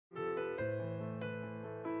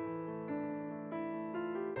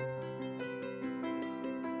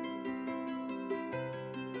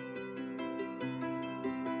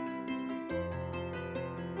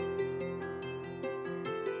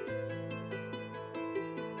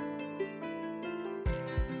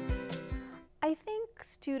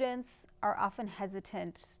students are often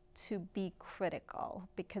hesitant to be critical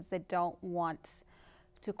because they don't want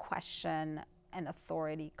to question an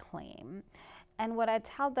authority claim. And what I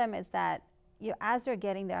tell them is that as they're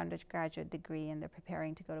getting their undergraduate degree and they're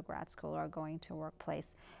preparing to go to grad school or going to a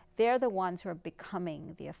workplace, they're the ones who are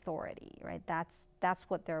becoming the authority, right? That's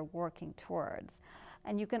what they're working towards.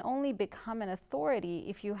 And you can only become an authority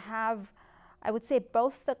if you have, I would say,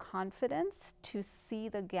 both the confidence to see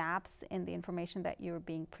the gaps in the information that you're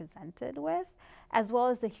being presented with, as well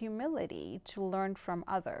as the humility to learn from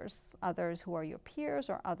others who are your peers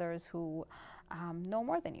or others who know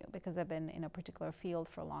more than you because they've been in a particular field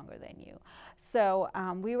for longer than you. So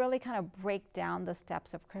we really kind of break down the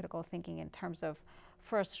steps of critical thinking in terms of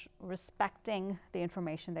first respecting the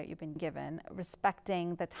information that you've been given,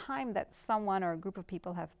 respecting the time that someone or a group of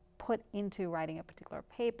people have put into writing a particular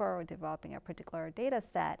paper or developing a particular data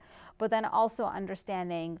set, but then also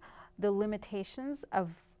understanding the limitations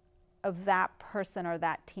of that person or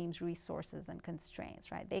that team's resources and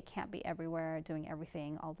constraints, right? They can't be everywhere doing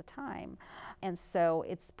everything all the time. And so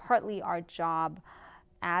it's partly our job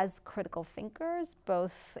as critical thinkers,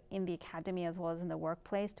 both in the academy as well as in the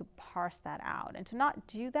workplace, to parse that out and to not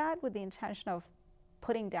do that with the intention of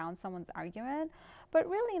putting down someone's argument, but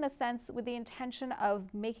really in a sense with the intention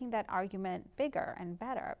of making that argument bigger and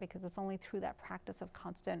better, because it's only through that practice of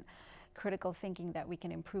constant critical thinking that we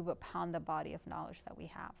can improve upon the body of knowledge that we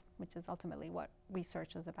have, which is ultimately what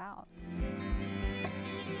research is about.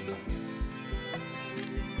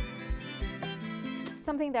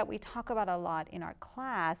 Something that we talk about a lot in our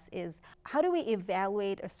class is how do we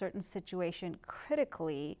evaluate a certain situation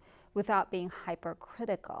critically without being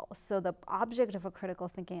hypercritical. So the object of a critical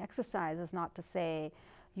thinking exercise is not to say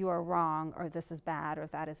you are wrong or this is bad or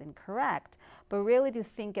that is incorrect, but really to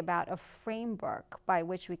think about a framework by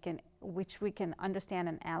which we can understand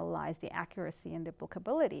and analyze the accuracy and the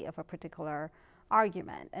applicability of a particular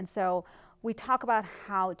argument. And so we talk about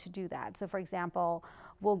how to do that. So for example,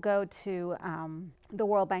 we'll go to the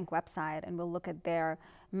World Bank website and we'll look at their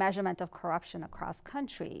measurement of corruption across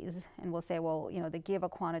countries, and we'll say, well, they give a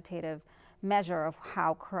quantitative measure of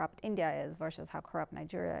how corrupt India is versus how corrupt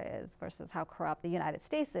Nigeria is versus how corrupt the United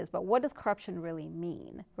States is, but what does corruption really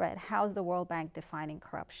mean, right? How's the World Bank defining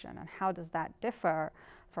corruption, and how does that differ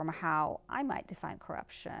from how I might define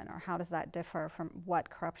corruption, or how does that differ from what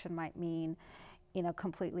corruption might mean in a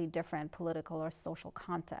completely different political or social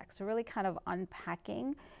context? So really kind of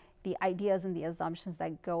unpacking the ideas and the assumptions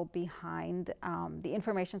that go behind the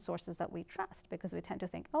information sources that we trust, because we tend to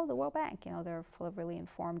think, oh, the World Bank, they're full of really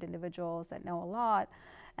informed individuals that know a lot,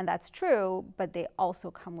 and that's true, but they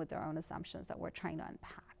also come with their own assumptions that we're trying to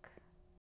unpack.